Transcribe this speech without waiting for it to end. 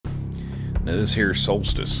Now this here is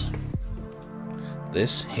Solstice.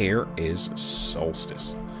 This here is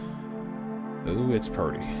Solstice. Ooh, it's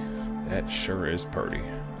pretty. That sure is pretty.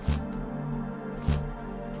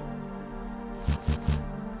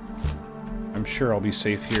 I'm sure I'll be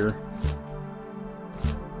safe here.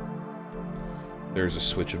 There's a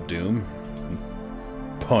switch of doom.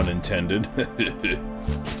 Pun intended.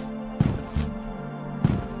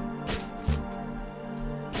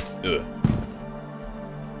 Ugh.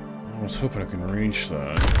 I was hoping I can reach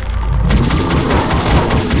that.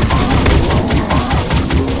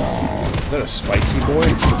 Is that a spicy boy?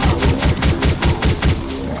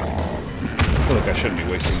 I feel like I shouldn't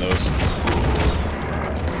be wasting those.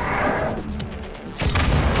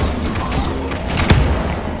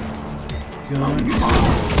 Gun.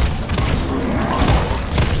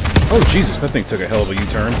 Oh Jesus, that thing took a hell of a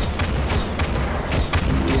U-turn.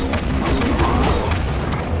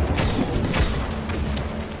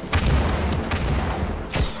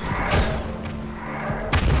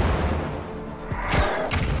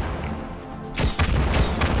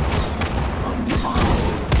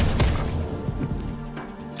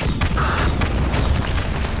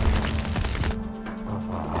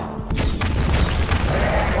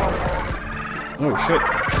 Oh shit.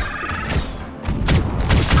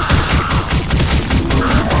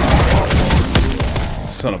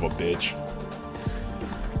 Son of a bitch.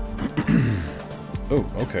 Oh,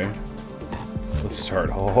 okay. Let's start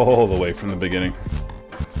all the way from the beginning.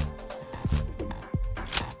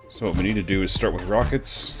 So what we need to do is start with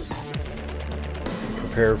rockets.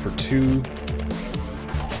 Prepare for 2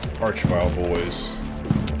 Archvile boys.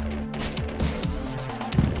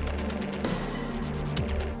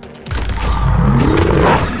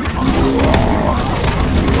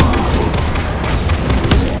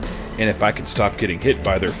 And if I could stop getting hit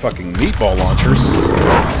by their fucking meatball launchers.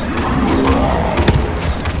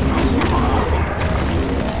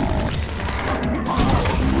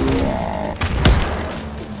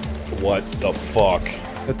 What the fuck?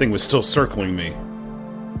 That thing was still circling me.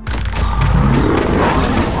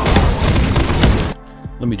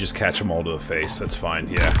 Let me just catch them all to the face. That's fine,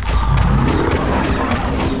 yeah.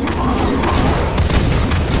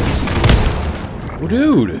 Oh,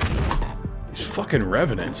 dude! These fucking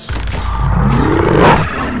revenants.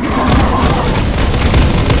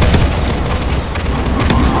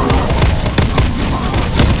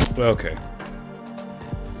 Okay.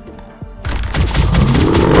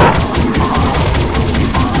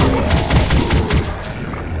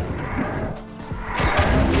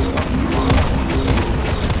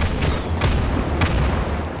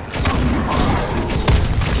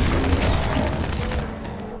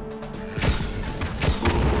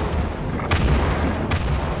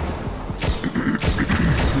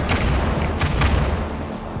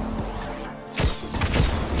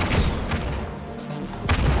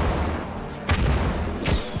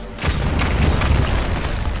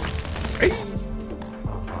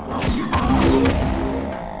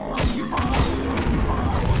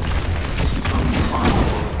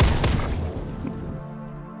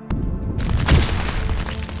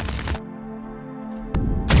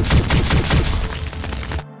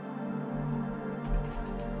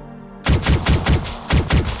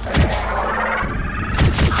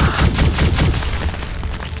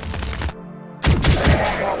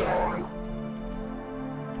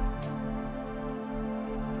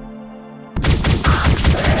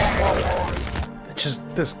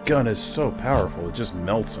 This gun is so powerful, it just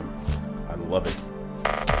melts them. I love it.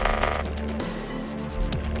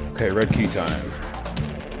 Okay, red key time.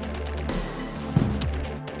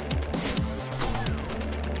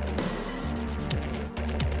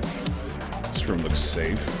 This room looks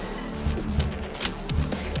safe.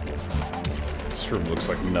 This room looks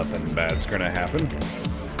like nothing bad's gonna happen.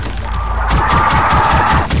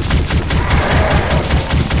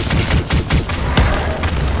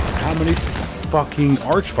 How many fucking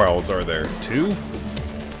Archviles are there? 2?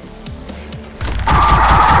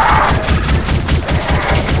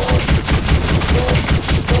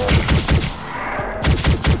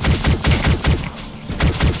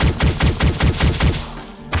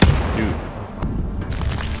 Dude.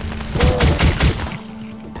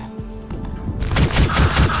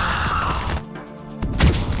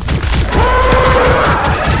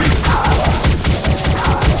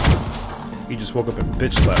 He just woke up and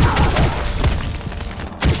bitch slapped.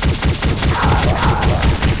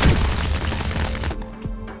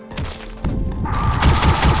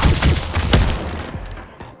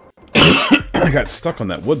 I got stuck on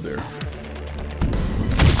that wood there.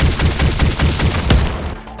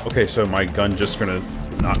 Okay, so my gun just gonna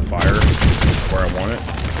not fire where I want it.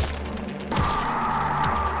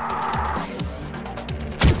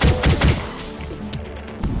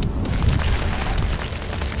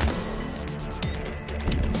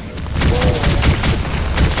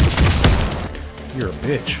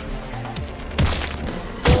 bitch.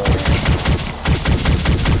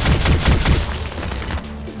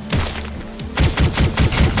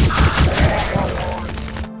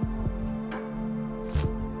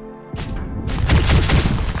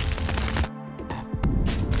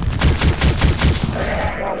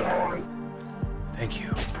 Thank you.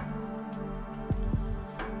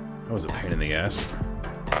 That was a pain in the ass.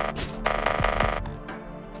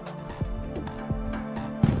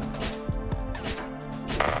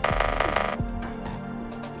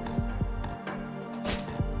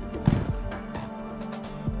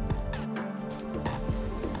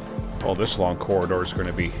 Oh, this long corridor is going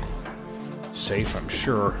to be safe, I'm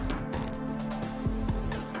sure.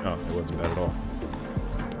 Oh, it wasn't bad at all.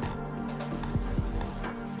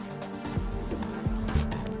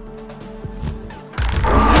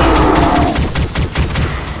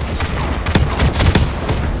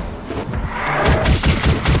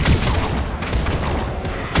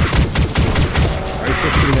 Why are you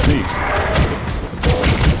still shooting at me?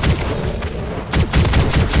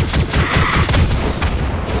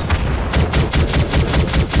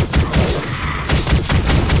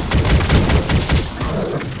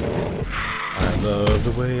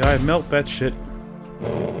 The way I melt that shit.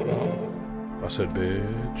 I said,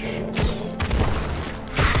 bitch.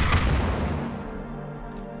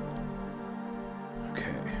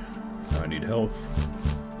 Okay. Now I need health.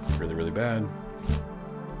 Really, really bad.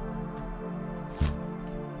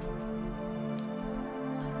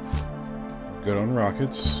 Good on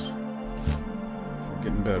rockets. We're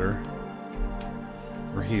getting better.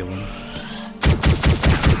 We're healing.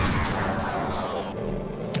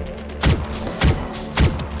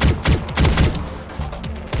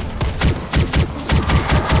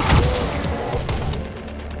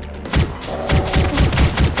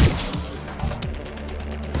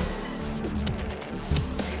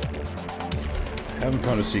 Haven't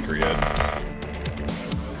found a secret yet.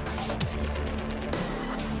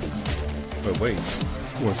 But wait,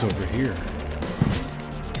 what's over here?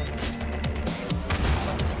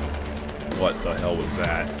 What the hell was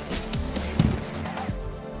that?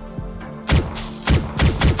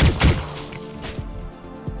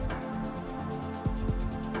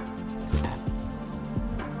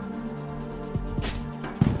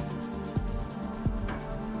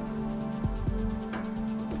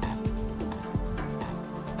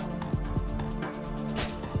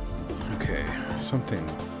 Something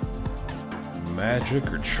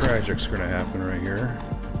magic or tragic's gonna happen right here.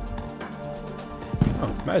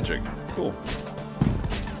 Oh, magic. Cool.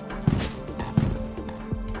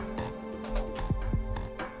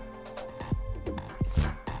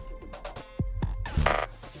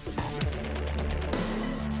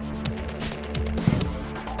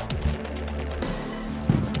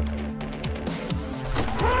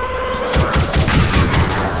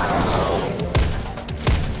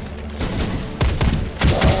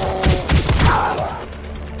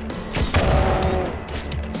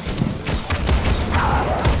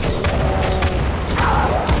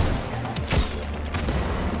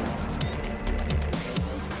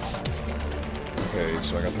 Okay,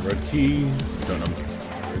 so I got the red key. Don't know what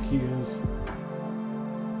the red key is.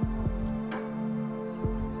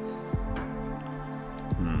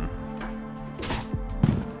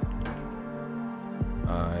 I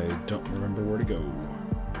don't remember where to go.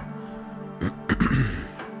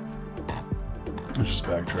 Let's just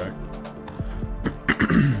backtrack.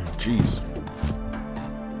 Jeez.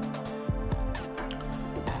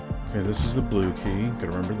 Okay, this is the blue key.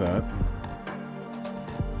 Gotta remember that.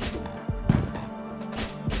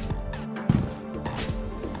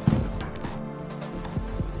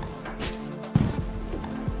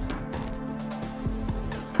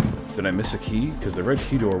 Did I miss a key? Because the red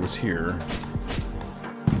key door was here.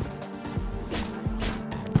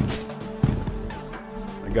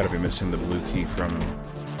 I gotta be missing the blue key from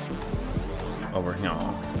over here.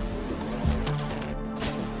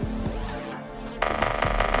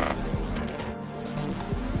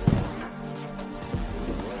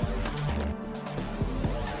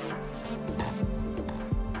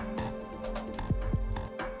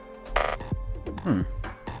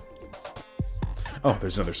 Oh,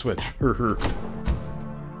 there's another switch.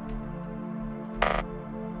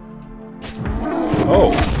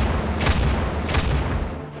 Oh!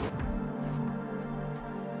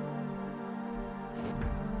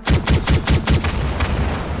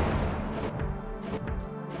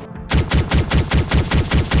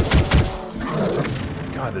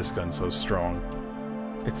 God, this gun's so strong.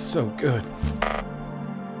 It's so good.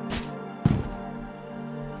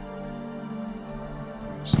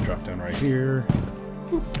 Just drop down right here.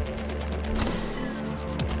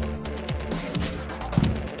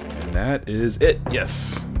 that is it.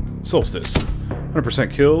 Yes. Solstice.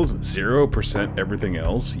 100% kills, 0% everything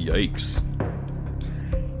else. Yikes.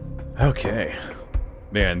 Okay.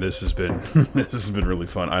 Man, this has been this has been really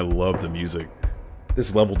fun. I love the music.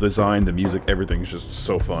 This level design, the music, everything is just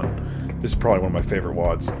so fun. This is probably one of my favorite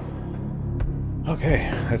WODs. Okay,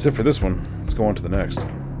 that's it for this one. Let's go on to the next.